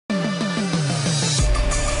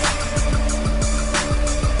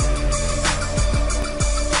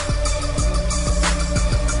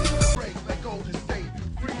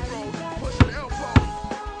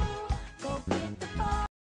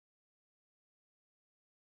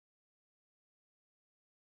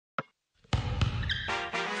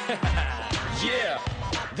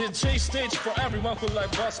DJ stage for everyone who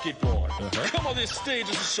like basketball. Come on this stage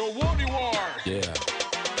to show what you are. Yeah.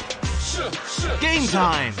 Game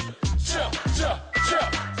time. Start.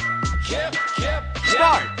 Get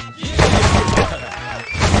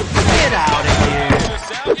out of here.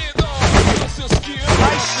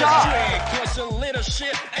 Nice shot.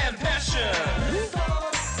 Leadership and passion.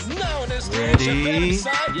 Ready?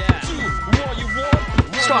 Yeah.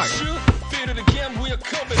 Start. Feel it again. We are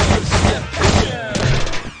confidence and passion.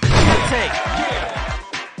 Take.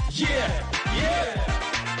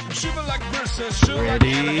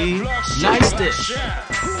 Ready? Nice dish.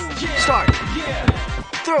 Start.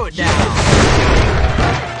 Throw it down.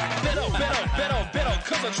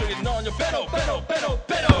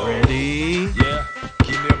 Ready? Yeah.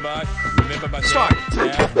 Keep me in mind. Remember my Start.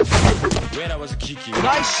 When I was a kiki.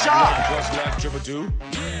 Nice shot. Cross like dribble do.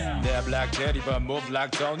 They're black Teddy, but move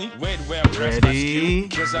like Tony. Wait, where Ready?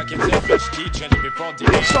 Cause I can take fish, change it before the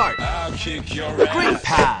end. Start. I'll kick your ass. Great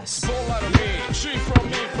pass. Pull out of me. Tree from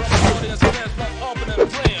me, from audience, fans, from opening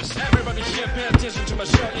players. Everybody here, pay attention to my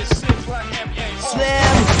show. It seems like MA.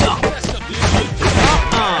 Slam dunk.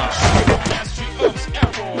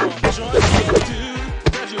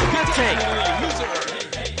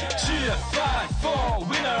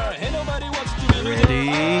 Ready?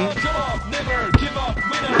 Never give up,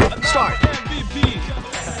 winner. Start. MVP.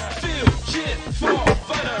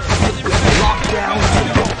 Lockdown.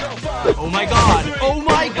 Oh my god. Oh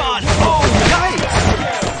my god. Oh, nice.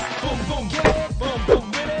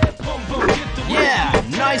 Yeah,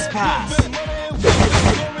 nice pass.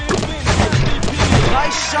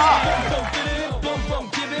 Nice shot.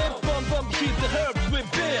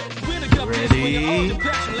 Ready?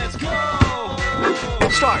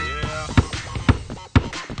 Start.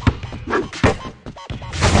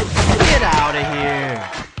 Get out of here.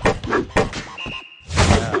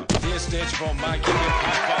 This stage for my give it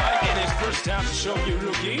high five. It is first time to show you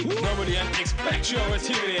rookie. Nobody expect your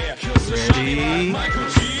activity. Ready? Michael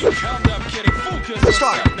G. Calm down, getting focused.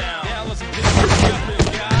 Start. Now. Now listen, this is the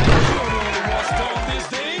guy. You're the only one on this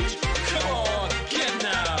stage. Come on, get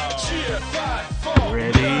now. Cheer, 5, 4.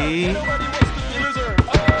 Ready? Nobody wants to be a loser.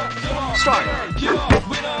 Come on. Start. Give up,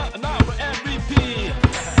 winner, and now for MVP.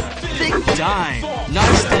 Big dime.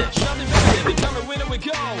 Nice dish. Become a winner, we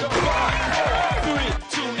go. 5, 4, 3,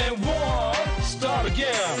 2, and 1. Start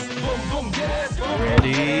again. Boom, boom, get it.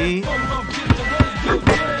 Ready? Boom, boom, get the ready, go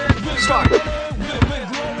get it. Start. Win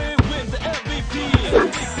glory, win the MVP.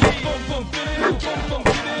 Boom, boom, get it. Boom, boom,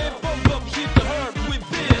 get it. Boom, boom, hit the herb. We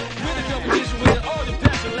bid. Win the competition with all the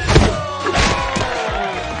passion. Let's go.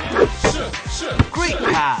 Great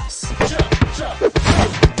pass.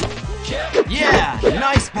 Yeah,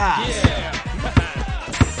 nice pass.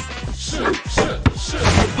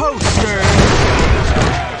 Poster.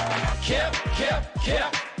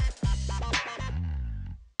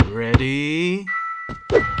 Ready?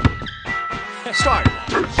 Start.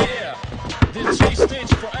 Yeah, this G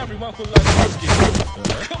stage for everyone who likes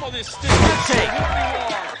basketball. Come on this stage. Take.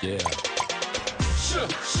 Yeah.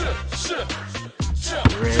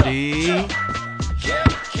 Ready?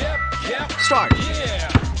 Start. Yeah.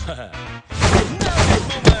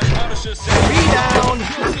 Rebound.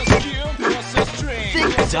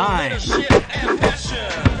 Big dime.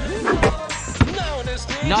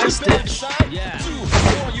 Nice dish.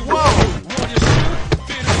 Whoa.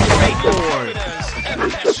 Great board.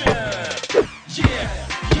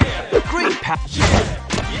 Great pass.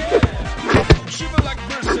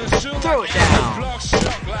 Throw it down.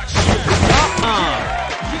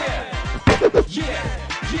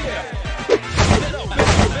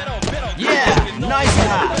 Yeah, nice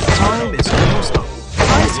pass. Time is almost up.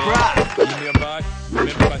 Nice grab. Give me a mic.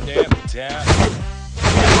 Remember my name. Tap.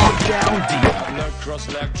 Lockdown deep. Cross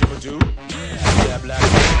leg dribble do. Step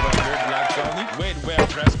like Tony. Wait, where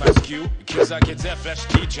press my skew. Cause I get that flash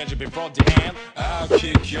key, change it before the end. I'll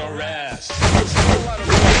kick your ass. So out of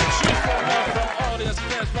shoot for me from audience,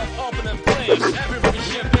 fans from opening place. Everybody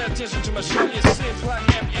here pay attention to my show. It seems like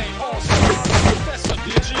MA all-star. That's a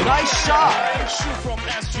bitch. Nice shot. Shoot from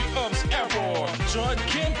SG Ups Airport. Join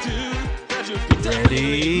King Dude.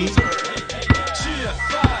 Ready? Cheer,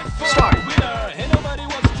 5, 4. Start. Winner. Ain't nobody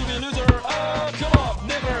wants to be a loser. Come on,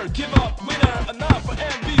 never give up. Winner, enough for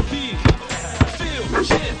MVP. Feel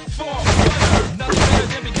shit for winner. Nothing better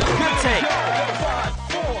than become Good take. 5,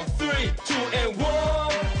 4, 3, 2, and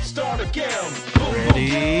 1. Start again. Boom,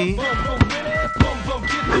 Ready? boom, boom, win it. Boom, boom,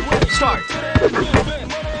 get the win. Start. Win,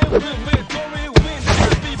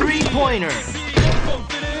 3-pointer.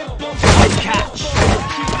 Nice catch.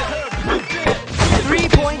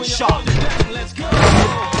 3-point shot.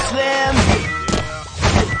 Slam.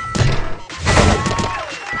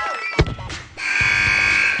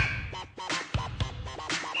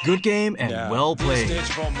 Good game and Now, well this played.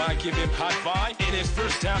 stage from Mike give him high five in his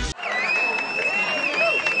first time.